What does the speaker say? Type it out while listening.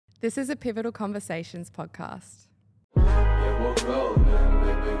This is a Pivotal Conversations podcast. Yeah, we're golden,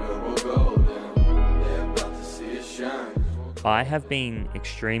 nigga, we're golden. They're about to see us shine. I have been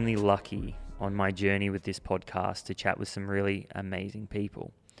extremely lucky on my journey with this podcast to chat with some really amazing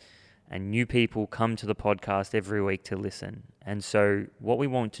people. And new people come to the podcast every week to listen. And so what we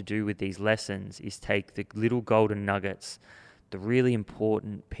want to do with these lessons is take the little golden nuggets, the really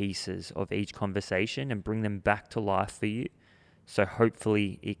important pieces of each conversation, and bring them back to life for you. So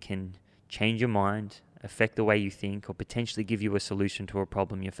hopefully it can change your mind, affect the way you think, or potentially give you a solution to a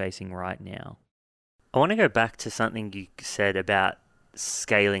problem you're facing right now. I want to go back to something you said about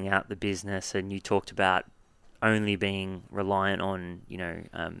scaling out the business, and you talked about only being reliant on,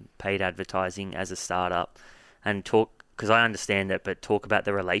 paid advertising as a startup, and talk, because I understand it, but talk about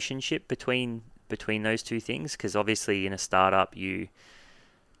the relationship between those two things. Because obviously in a startup, you're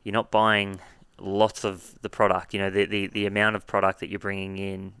not buying lots of the product. The amount of product that you're bringing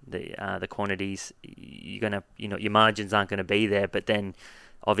in, the quantities, your margins aren't going to be there. But then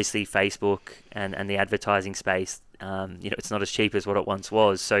obviously Facebook and the advertising space, it's not as cheap as what it once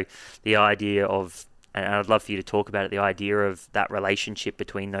was. So the idea of, and I'd love for you to talk about it, the idea of that relationship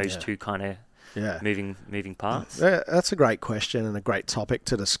between those two kind of moving parts. Yeah, that's a great question and a great topic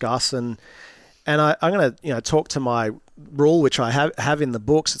to discuss. And I'm going to talk to my rule, which I have in the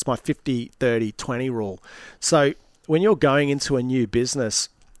books. It's my 50-30-20 rule. So when you're going into a new business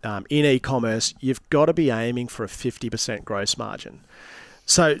in e-commerce, you've got to be aiming for a 50% gross margin.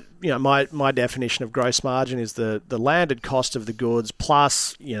 So, my definition of gross margin is the landed cost of the goods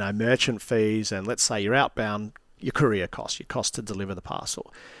plus, merchant fees, and let's say your outbound, your courier cost, your cost to deliver the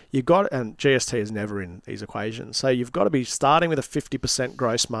parcel. And GST is never in these equations. So you've got to be starting with a 50%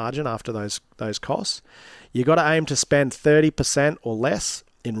 gross margin after those costs. You've got to aim to spend 30% or less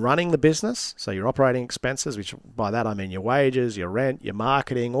in running the business. So your operating expenses, which by that I mean your wages, your rent, your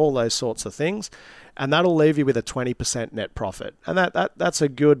marketing, all those sorts of things. And that'll leave you with a 20% net profit. And that's a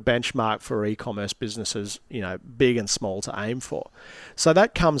good benchmark for e-commerce businesses, big and small, to aim for. So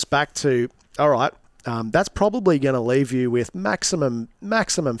that comes back to, all right, that's probably going to leave you with maximum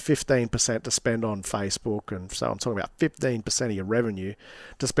 15% to spend on Facebook. And so I'm talking about 15% of your revenue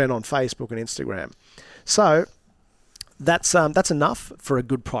to spend on Facebook and Instagram. So that's enough for a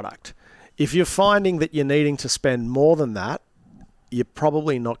good product. If you're finding that you're needing to spend more than that, you're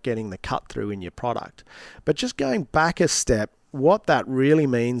probably not getting the cut through in your product. But just going back a step, what that really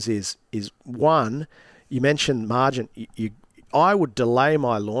means is one, you mentioned margin. I would delay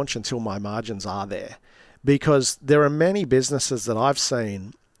my launch until my margins are there, because there are many businesses that I've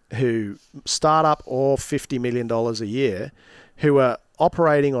seen who start up or $50 million a year who are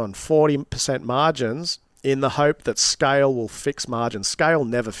operating on 40% margins in the hope that scale will fix margin. Scale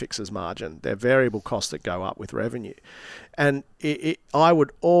never fixes margin. They're variable costs that go up with revenue. And I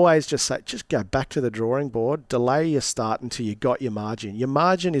would always just say, just go back to the drawing board, delay your start until you got your margin. Your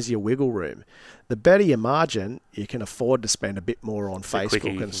margin is your wiggle room. The better your margin, you can afford to spend a bit more on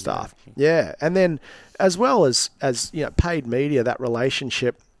Facebook and stuff. Yeah. And then as well as paid media, that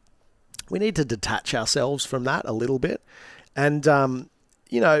relationship, we need to detach ourselves from that a little bit. And,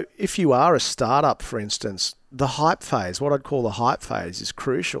 if you are a startup, for instance, the hype phase, what I'd call the hype phase, is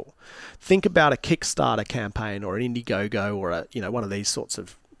crucial. Think about a Kickstarter campaign or an Indiegogo or one of these sorts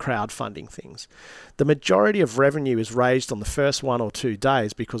of crowdfunding things. The majority of revenue is raised on the first 1 or 2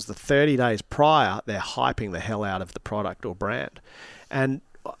 days because the 30 days prior, they're hyping the hell out of the product or brand. And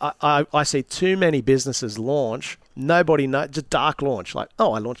I see too many businesses launch, nobody knows, just dark launch, like,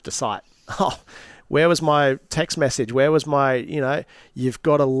 I launched a site. Where was my text message? Where was my, you've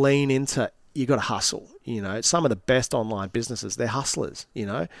got to lean into, you've got to hustle. Some of the best online businesses, they're hustlers.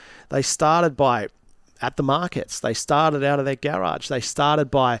 They started at the markets. They started out of their garage. They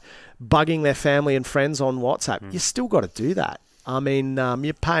started by bugging their family and friends on WhatsApp. You still got to do that. I mean,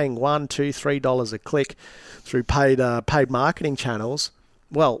 you're paying $1, $2, $3 a click through paid marketing channels.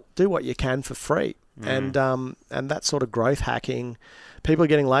 Well, do what you can for free. And that sort of growth hacking, people are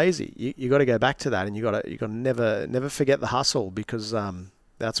getting lazy. You got to go back to that, and you got to never forget the hustle, because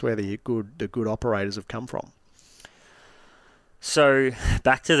that's where the good operators have come from. So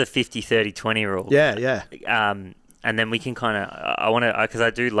back to the 50-30-20 rule. Yeah. And then we can I want to, because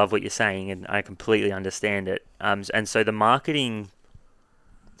I do love what you're saying, and I completely understand it. And so the marketing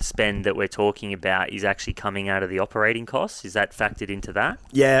spend that we're talking about is actually coming out of the operating costs. Is that factored into that?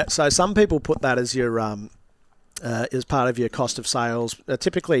 Yeah. So some people put that as your as part of your cost of sales.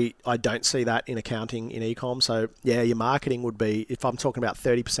 Typically, I don't see that in accounting in e-com. So yeah, your marketing would be, if I'm talking about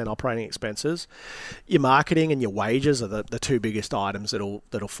 30% operating expenses, your marketing and your wages are the two biggest items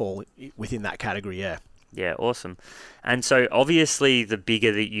that'll fall within that category. Yeah. Yeah, awesome. And so obviously the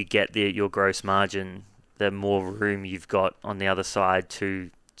bigger that you get your gross margin, the more room you've got on the other side to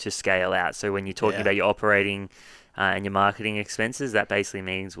scale out. So when you're talking about your operating and your marketing expenses, that basically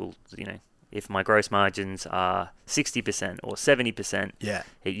means, well, if my gross margins are 60% or 70%,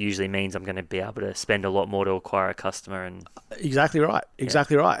 it usually means I'm going to be able to spend a lot more to acquire a customer. And Exactly right.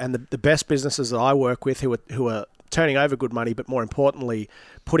 And the best businesses that I work with who are turning over good money, but more importantly,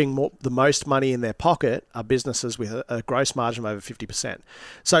 putting the most money in their pocket are businesses with a gross margin of over 50%.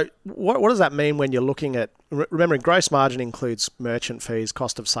 So what does that mean when you're looking at, remembering gross margin includes merchant fees,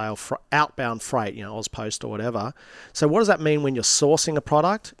 cost of sale, outbound freight, Ozpost or whatever. So what does that mean when you're sourcing a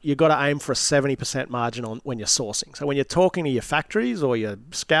product? You've got to aim for a 70% margin on when you're sourcing. So when you're talking to your factories or you're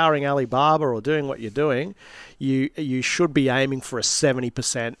scouring Alibaba or doing what you're doing, you should be aiming for a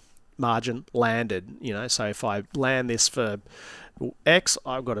 70% margin landed. So if I land this for X,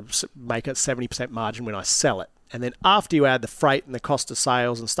 I've got to make a 70% margin when I sell it. And then after you add the freight and the cost of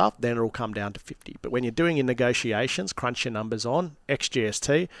sales and stuff, then it'll come down to 50. But when you're doing your negotiations, crunch your numbers on X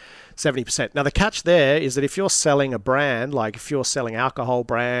GST, 70%. Now the catch there is that if you're selling a brand, like if you're selling alcohol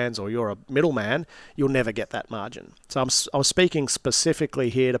brands or you're a middleman, you'll never get that margin. So I was speaking specifically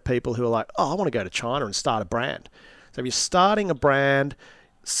here to people who are like, I want to go to China and start a brand. So if you're starting a brand,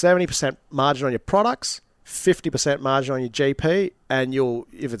 70% margin on your products, 50% margin on your GP, and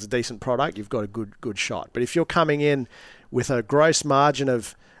if it's a decent product, you've got a good shot. But if you're coming in with a gross margin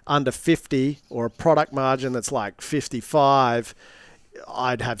of under 50 or a product margin that's like 55,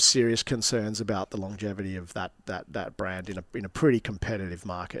 I'd have serious concerns about the longevity of that brand in a pretty competitive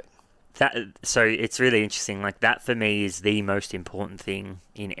market. So it's really interesting. Like that for me is the most important thing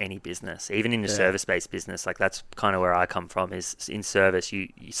in any business, even in a service-based business. Like that's kind of where I come from. Is in service, you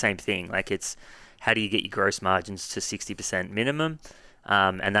same thing. Like it's how do you get your gross margins to 60% minimum,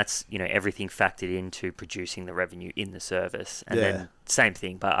 and that's everything factored into producing the revenue in the service. And then same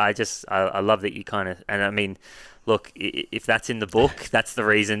thing. But I love that you kind of, and I mean, look, if that's in the book, that's the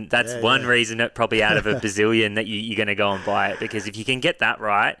reason. That's one reason that probably out of a bazillion that you're going to go and buy it, because if you can get that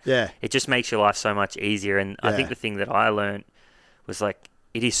right, it just makes your life so much easier. And I think the thing that I learned was like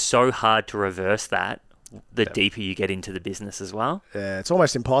it is so hard to reverse that the deeper you get into the business as well. Yeah, it's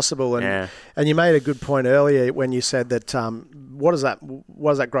almost impossible. And you made a good point earlier when you said that what does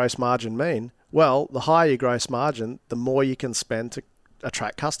that gross margin mean? Well, the higher your gross margin, the more you can spend to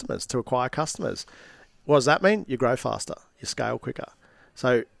attract customers, to acquire customers. What does that mean? You grow faster, you scale quicker.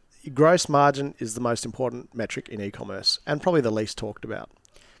 So gross margin is the most important metric in e-commerce and probably the least talked about.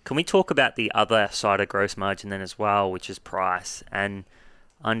 Can we talk about the other side of gross margin then as well, which is price and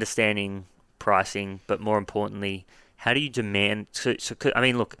understanding pricing, but more importantly, how do you demand? So I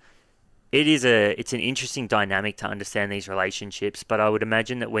mean, look, it's an interesting dynamic to understand these relationships. But I would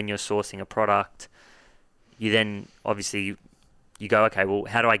imagine that when you're sourcing a product, you then obviously you go, okay, well,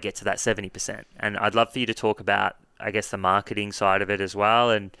 how do I get to that 70%? And I'd love for you to talk about, I guess, the marketing side of it as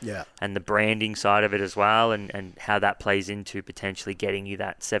well, and the branding side of it as well, and how that plays into potentially getting you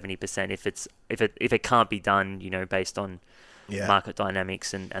that 70% if it can't be done, based on market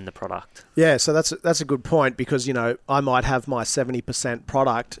dynamics and the product. Yeah, so that's a good point, because I might have my 70%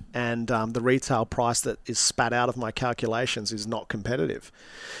 product and the retail price that is spat out of my calculations is not competitive.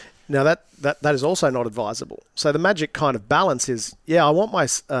 Now that is also not advisable. So the magic kind of balance is, I want my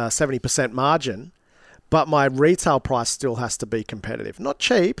 70% margin, but my retail price still has to be competitive. Not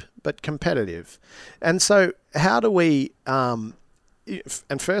cheap, but competitive. And so how do we... and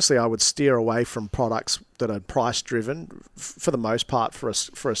firstly, I would steer away from products that are price driven for the most part for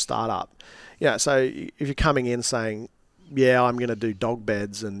a startup. So if you're coming in saying, I'm going to do dog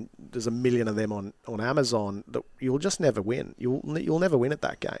beds and there's 1 million of them on Amazon, that you'll just never win. You'll never win at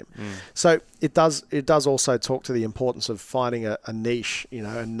that game. So it does also talk to the importance of finding a niche.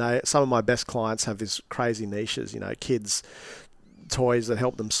 And some of my best clients have these crazy niches. Kids toys that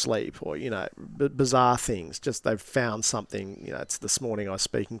help them sleep, or bizarre things. Just they've found something. It's this morning I was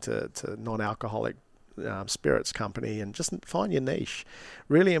speaking to non-alcoholic spirits company, and just find your niche.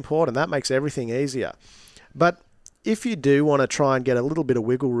 Really important. That makes everything easier. But if you do want to try and get a little bit of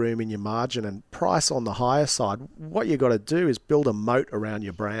wiggle room in your margin and price on the higher side, what you got to do is build a moat around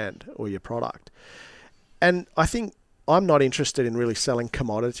your brand or your product. And I think I'm not interested in really selling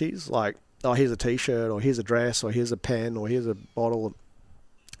commodities like, here's a t-shirt, or here's a dress, or here's a pen, or here's a bottle.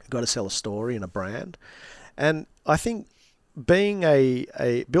 You've got to sell a story and a brand. And I think building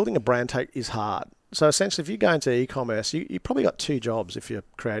a brand is hard. So essentially, if you go into e-commerce, you probably got 2 jobs if you're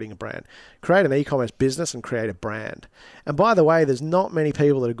creating a brand. Create an e-commerce business and create a brand. And by the way, there's not many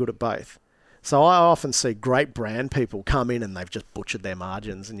people that are good at both. So I often see great brand people come in and they've just butchered their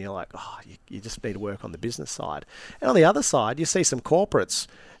margins, and you're like, oh, you just need to work on the business side. And on the other side, you see some corporates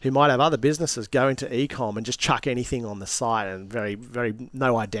who might have other businesses go into e-com and just chuck anything on the site and very, very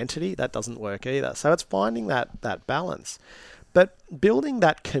no identity. That doesn't work either. So it's finding that balance. But building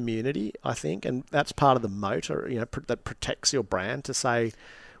that community, I think, and that's part of the moat, or, that protects your brand, to say,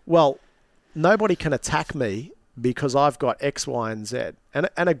 well, nobody can attack me because I've got X, Y, and Z. And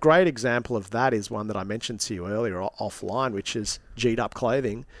a great example of that is one that I mentioned to you earlier offline, which is G'd Up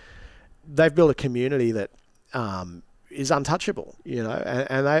Clothing. They've built a community that is untouchable,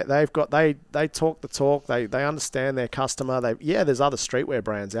 and they talk the talk. They understand their customer. There's other streetwear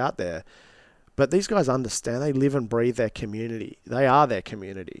brands out there, but these guys understand. They live and breathe their community. They are their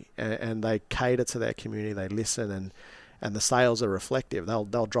community, and they cater to their community. They listen, and the sales are reflective.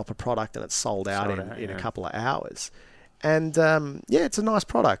 They'll drop a product and it's sold out in a couple of hours. And it's a nice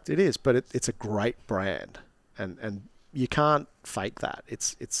product. It is, but it's a great brand, and you can't fake that.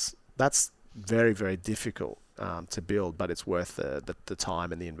 That's very, very difficult to build, but it's worth the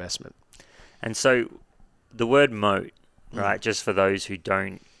time and the investment. And so the word moat, right? Just for those who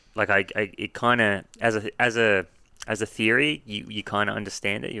don't it kind of as a theory, you kind of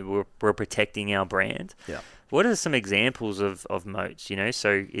understand it. We're protecting our brand. Yeah. What are some examples of moats?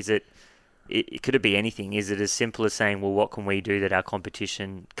 So is it could it be anything? Is it as simple as saying, well, what can we do that our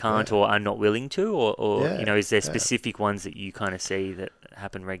competition can't or are not willing to, or is there specific ones that you kind of see that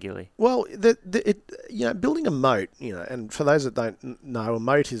happen regularly? Well, building a moat, and for those that don't know, a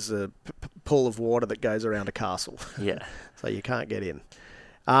moat is a pool of water that goes around a castle. Yeah. So you can't get in.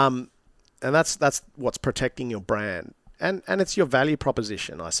 And that's what's protecting your brand. And it's your value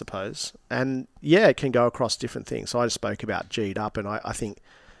proposition, I suppose. And it can go across different things. So I just spoke about G'd Up, and I think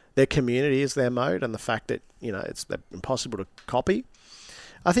their community is their moat, and the fact that, it's impossible to copy.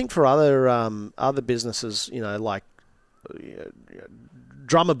 I think for other businesses, like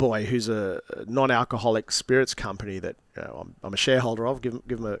Drummer Boy, who's a non-alcoholic spirits company that I'm a shareholder of,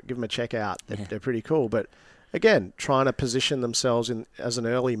 give them a check out. They're pretty cool. But again, trying to position themselves as an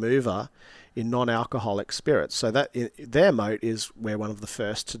early mover in non-alcoholic spirits. So that their moat is we're one of the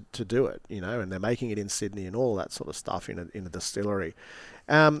first to do it, and they're making it in Sydney and all that sort of stuff in a distillery.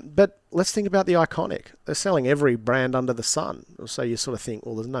 But let's think about the Iconic. They're selling every brand under the sun. So you sort of think,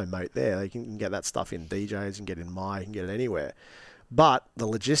 well, there's no moat there. You can get that stuff in DJs, and get it in My, you can get it anywhere. But the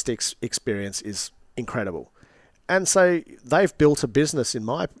logistics experience is incredible. And so they've built a business in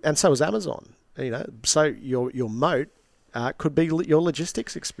My, and so has Amazon. So your moat could be your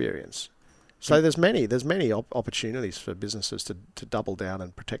logistics experience. So there's many opportunities for businesses to double down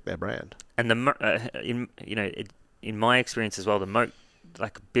and protect their brand. And in my experience as well, the moat,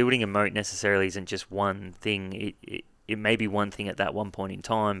 like building a moat necessarily isn't just one thing. It may be one thing at that one point in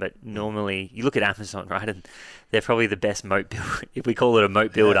time, but normally you look at Amazon, right, and they're probably the best moat builder. If we call it a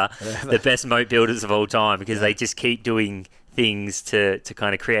moat builder, the best moat builders of all time, because they just keep doing things to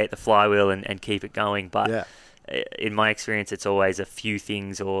kind of create the flywheel and keep it going. But in my experience, it's always a few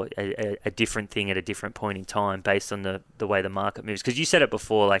things or a different thing at a different point in time based on the way the market moves. Because you said it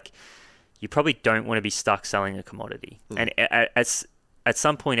before, like, you probably don't want to be stuck selling a commodity. And at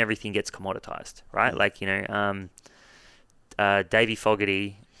some point, everything gets commoditized, right? Like, Davey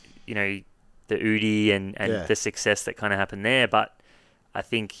Fogarty, the Udi and the success that kind of happened there. But I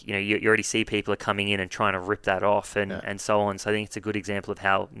think, you already see people are coming in and trying to rip that off and so on. So I think it's a good example of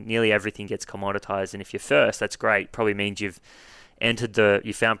how nearly everything gets commoditized. And if you're first, that's great. Probably means you've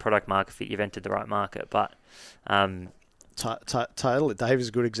you found product market fit, you've entered the right market. But totally, Dave is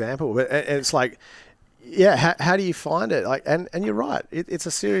a good example. But it's like, how do you find it? Like, and you're right. It's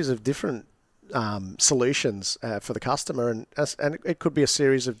a series of different solutions for the customer, and it could be a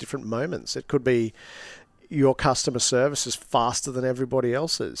series of different moments. It could be your customer service is faster than everybody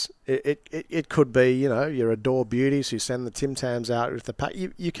else's. It could be, your Adore Beauties who send the Tim Tams out with the pack.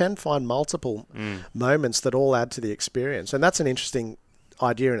 You can find multiple moments that all add to the experience. And that's an interesting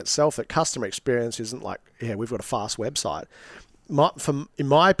idea in itself, that customer experience isn't like, we've got a fast website. In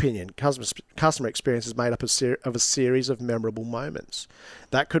my opinion, customer experience is made up of a series of memorable moments.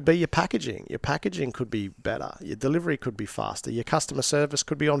 That could be your packaging. Your packaging could be better. Your delivery could be faster. Your customer service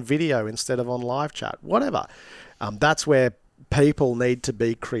could be on video instead of on live chat. Whatever. That's where people need to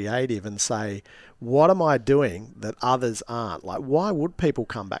be creative and say, what am I doing that others aren't? Like, why would people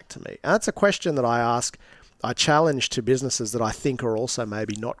come back to me? And that's a question that I ask. I challenge to businesses that I think are also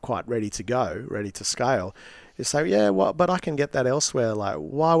maybe not quite ready to scale. You say, but I can get that elsewhere. Like,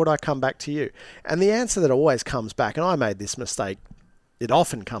 why would I come back to you? And the answer that always comes back, and I made this mistake it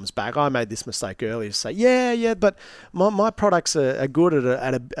often comes back. I made this mistake earlier to say, yeah, but my products are good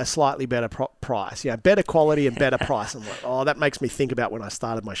at a slightly better price, better quality and better price. I'm like, oh, that makes me think about when I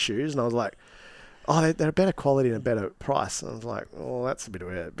started my shoes, and I was like, oh, they're a better quality and a better price. And I was like, oh, that's a bit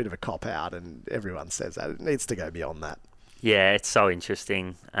of a cop out, and everyone says that. It needs to go beyond that. Yeah, it's so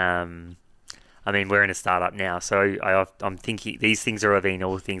interesting. I mean, we're in a startup now, so I'm thinking these things are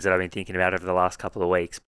all things that I've been thinking about over the last couple of weeks.